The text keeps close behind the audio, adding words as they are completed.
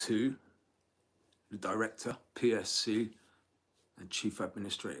to the Director, PSC, and Chief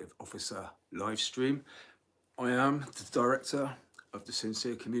Administrative Officer, Livestream. I am the Director of the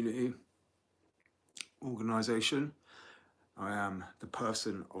Sincere Community Organisation. I am the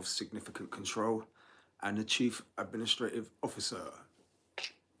person of significant control and the Chief Administrative Officer.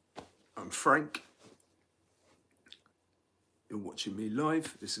 I'm Frank. You're watching me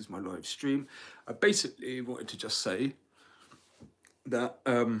live. This is my live stream. I basically wanted to just say that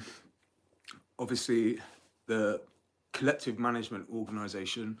obviously the collective management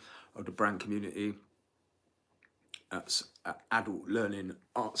organisation of the brand community, that's an adult learning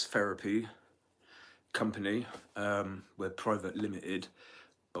arts therapy company. We're private limited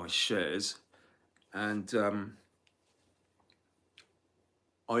by shares, and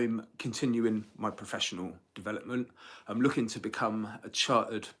I'm continuing my professional development. I'm looking to become a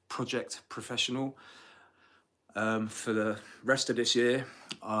chartered project professional. For the rest of this year,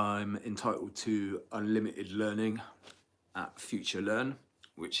 I'm entitled to unlimited learning at Future Learn,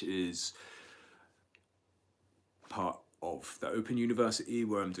 which is part of the Open University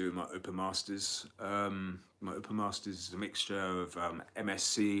where I'm doing my Open Masters. My Open Masters is a mixture of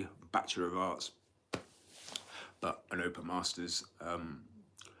MSc, Bachelor of Arts, but an Open Masters.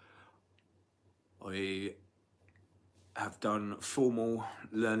 I have done formal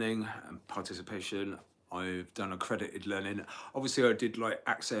learning and participation. I've done accredited learning. Obviously, I did like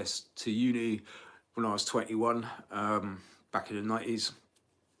access to uni when I was 21, back in the 90s.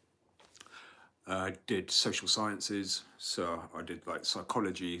 I did social sciences, so I did like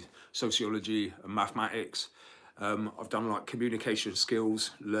psychology, sociology, and mathematics. I've done like communication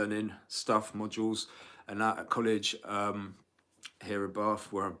skills, learning stuff, modules, and that at college here in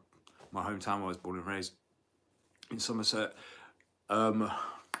Bath, where my hometown, where I was born and raised in Somerset. I've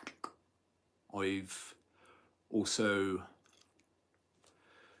also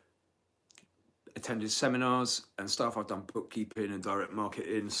attended seminars and stuff. I've done bookkeeping and direct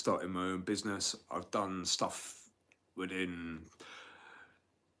marketing, starting my own business. I've done stuff within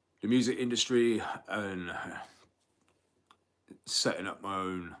the music industry and setting up my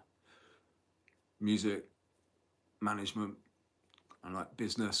own music management and like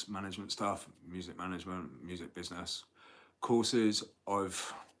business management stuff, music management, music business courses.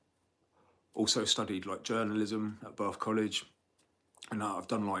 I've also studied like journalism at Bath College, and I've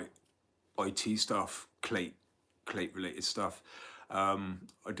done like IT stuff, Clate related stuff. I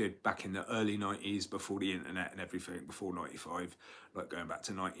did back in the early 90s, before the internet and everything, before 95, like going back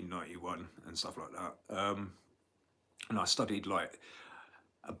to 1991 and stuff like that. And I studied like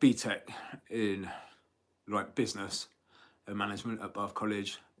a BTEC in like business and management at Bath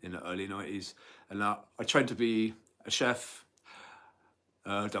College in the early 90s. And I trained to be a chef,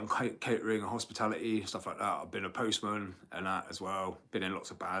 done catering and hospitality, stuff like that. I've been a postman and that as well, been in lots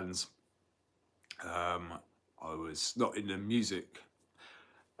of bands. I was not in the music,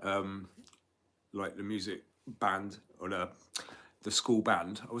 like the music band or the school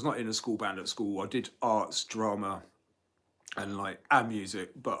band. I was not in a school band at school. I did arts, drama, and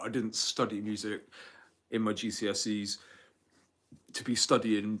music, but I didn't study music in my GCSEs to be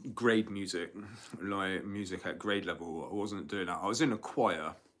studying grade music, like music at grade level. I wasn't doing that. I was in a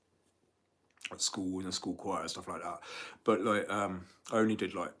choir at school, in a school choir, stuff like that. But I only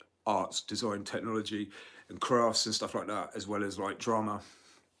did like arts, design, technology, and crafts and stuff like that, as well as like drama.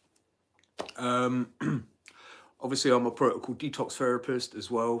 Obviously, I'm a protocol detox therapist as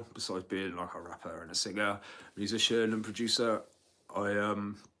well, besides being like a rapper and a singer, musician and producer. I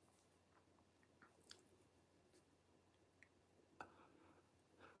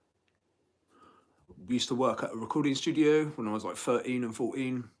used to work at a recording studio when I was like 13 and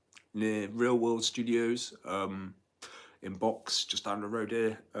 14, near Real World Studios, in Box, just down the road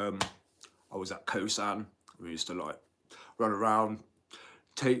here. I was at Kosan. We used to like run around,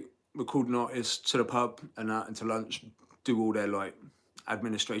 take recording artists to the pub and that, and to lunch, do all their like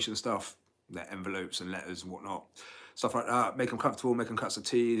administration stuff, their envelopes and letters and whatnot, stuff like that, make them comfortable, make them cups of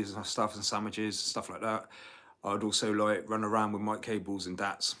tea and stuff and sandwiches, stuff like that. I'd also like run around with mic cables and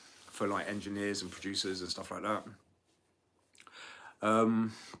DATs for like engineers and producers and stuff like that.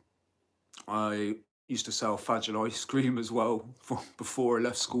 I used to sell fudge and ice cream as well before I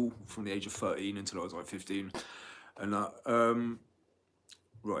left school, from the age of 13 until I was like 15. And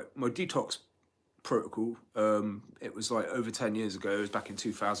right, my detox protocol, it was like over 10 years ago. It was back in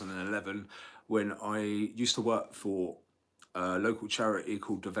 2011 when I used to work for a local charity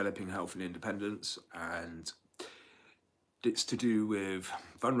called Developing Health and Independence, and it's to do with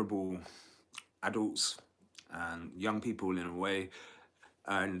vulnerable adults and young people in a way,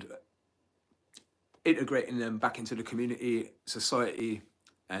 and integrating them back into the community, society,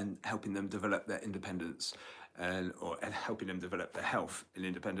 and helping them develop their independence and helping them develop their health and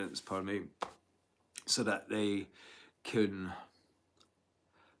independence, pardon me, so that they can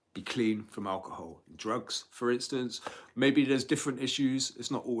be clean from alcohol. Drugs, for instance, maybe there's different issues.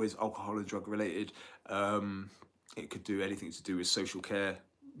 It's not always alcohol or drug related. It could do anything to do with social care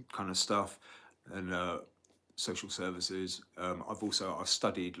kind of stuff and social services. I've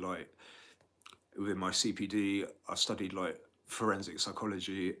studied like within my CPD, I studied like forensic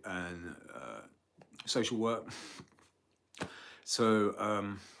psychology and social work. So,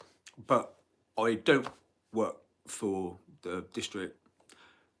 but I don't work for the district,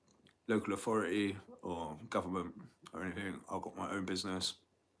 local authority or government or anything. I've got my own business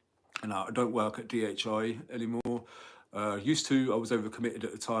and I don't work at DHI anymore. Used to, I was overcommitted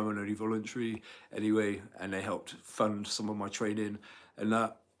at the time and only voluntary anyway, and they helped fund some of my training and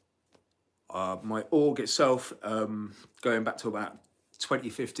that. My org itself, going back to about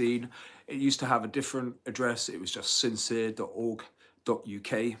 2015, it used to have a different address. It was just sincere.org.uk.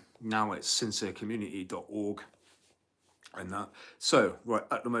 Now it's sincerecommunity.org and that. So right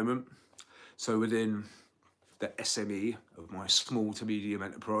at the moment, so within the SME of my small to medium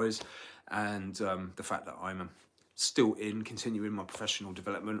enterprise and the fact that I'm still continuing my professional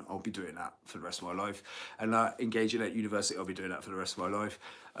development, I'll be doing that for the rest of my life. And engaging at university, I'll be doing that for the rest of my life.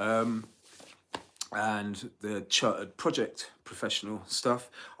 And the chartered project professional stuff,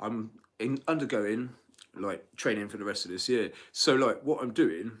 I'm undergoing like training for the rest of this year. So like what I'm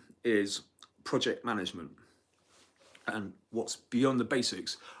doing is project management and what's beyond the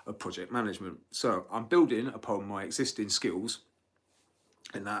basics of project management. So I'm building upon my existing skills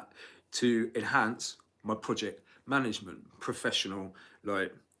and that to enhance my project management professional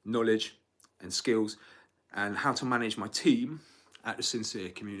like knowledge and skills and how to manage my team at the Sincere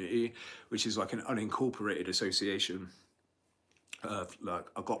Community, which is like an unincorporated association. Like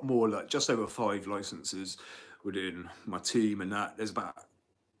I've got more like just over 5 licenses within my team and that. There's about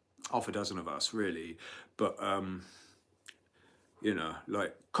half a dozen of us really, but you know,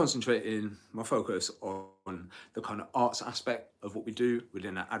 like concentrating my focus on the kind of arts aspect of what we do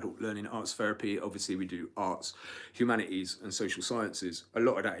within our adult learning arts therapy. Obviously we do arts, humanities and social sciences. A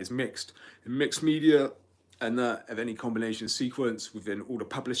lot of that is mixed media and that of any combination sequence within all the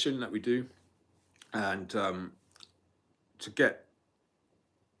publishing that we do. And to get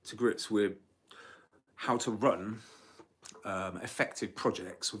to grips with how to run effective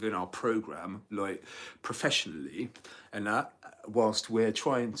projects within our program, like professionally, and that whilst we're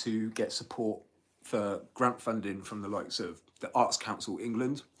trying to get support for grant funding from the likes of the Arts Council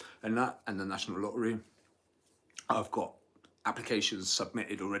England and that, and the National Lottery. I've got applications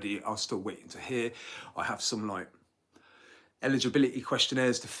submitted already. I'm still waiting to hear. I have some like eligibility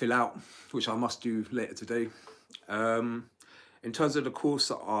questionnaires to fill out, which I must do later today. In terms of the course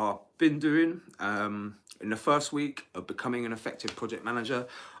that I've been doing, in the first week of becoming an effective project manager,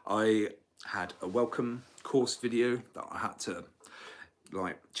 I had a welcome course video that I had to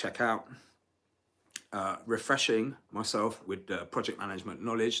like check out, refreshing myself with project management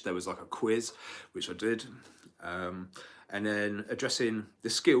knowledge. There was like a quiz, which I did, and then addressing the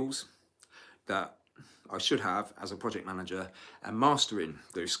skills that I should have as a project manager and mastering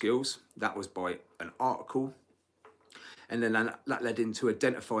those skills. That was by an article. And then that led into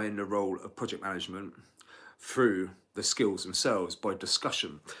identifying the role of project management through the skills themselves by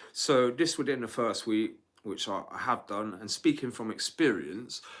discussion. So this within the first week, which I have done, and speaking from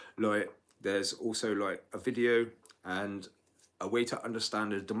experience, like there's also like a video and a way to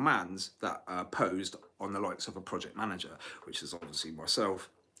understand the demands that are posed on the likes of a project manager, which is obviously myself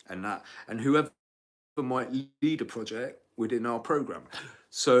and that, and whoever might lead a project within our program.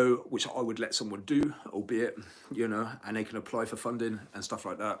 So, which I would let someone do, albeit, you know, and they can apply for funding and stuff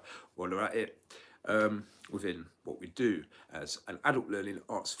like that while they're at it, within what we do as an adult learning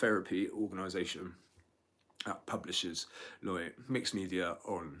arts therapy organisation that publishes like mixed media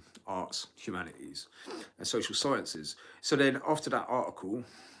on arts, humanities and social sciences. So then after that article,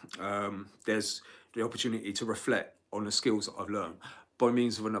 there's the opportunity to reflect on the skills that I've learned by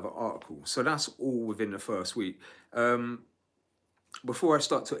means of another article. So that's all within the first week. Before I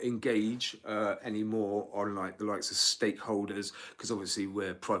start to engage any more on like the likes of stakeholders, because obviously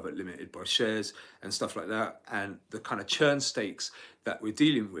we're private limited by shares and stuff like that, and the kind of churn stakes that we're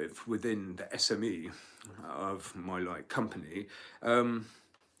dealing with within the SME of my like company,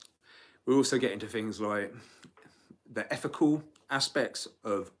 we also get into things like the ethical aspects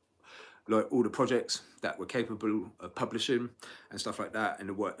of like all the projects that we're capable of publishing and stuff like that, and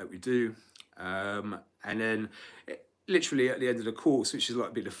the work that we do, and then literally at the end of the course, which is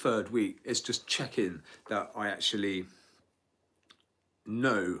like be the third week, it's just checking that I actually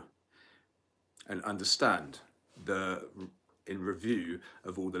know and understand in review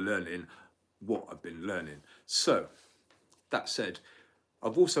of all the learning, what I've been learning. So that said,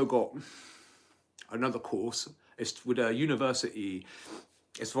 I've also got another course. It's with a university.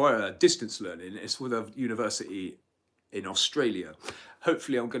 It's via distance learning. It's with a university in Australia.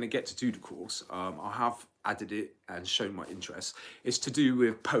 Hopefully I'm going to get to do the course. I have added it and shown my interest. It's to do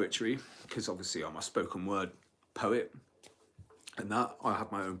with poetry, because obviously I'm a spoken word poet, and that I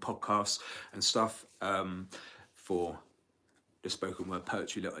have my own podcast and stuff for the spoken word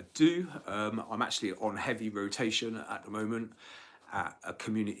poetry that I do. I'm actually on heavy rotation at the moment at a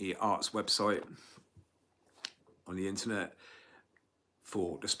community arts website on the internet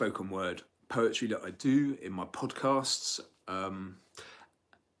for the spoken word poetry that I do in my podcasts.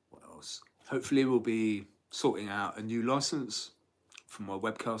 What else? Hopefully we'll be sorting out a new license for my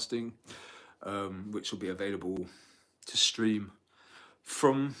webcasting, which will be available to stream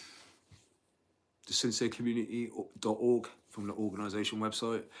from the sincerecommunity.org, from the organisation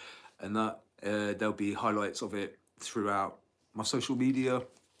website, and that there'll be highlights of it throughout my social media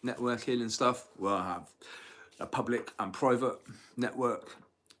networking and stuff, where I have a public and private network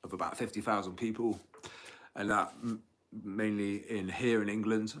of about 50,000 people, and that mainly here in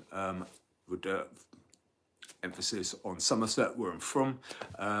England, with the emphasis on Somerset, where I'm from.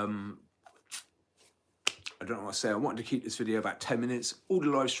 I don't know what to say. I wanted to keep this video about 10 minutes. All the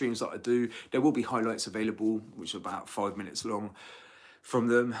live streams that I do, there will be highlights available, which are about 5 minutes long from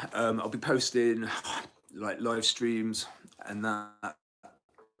them. I'll be posting like live streams and that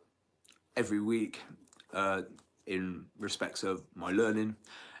every week in respects of my learning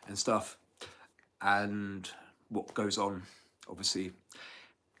and stuff, and what goes on, obviously,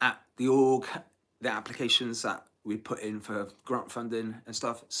 at the org, the applications that we put in for grant funding and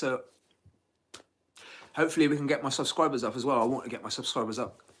stuff. So hopefully we can get my subscribers up as well. I want to get my subscribers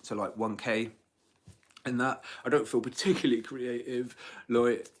up to like 1K, and that I don't feel particularly creative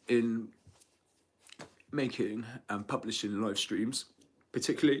like in making and publishing live streams,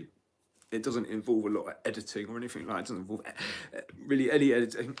 particularly. It doesn't involve a lot of editing or anything like that. It doesn't involve really any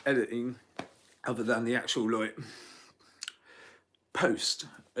editing other than the actual like post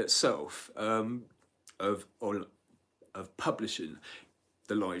itself of publishing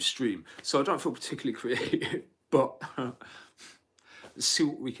the live stream. So I don't feel particularly creative, but let's see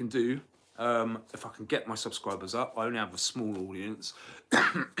what we can do. If I can get my subscribers up. I only have a small audience,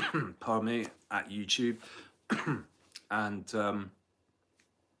 pardon me, at YouTube, and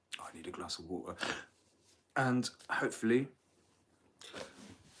I need a glass of water, and hopefully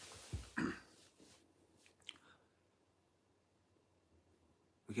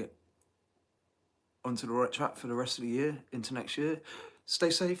we get onto the right track for the rest of the year, into next year. Stay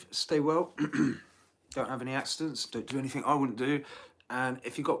safe, stay well, don't have any accidents, don't do anything I wouldn't do, and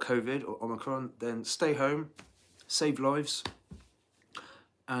if you got COVID or Omicron, then stay home, save lives,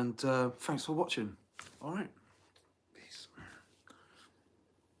 and thanks for watching. All right.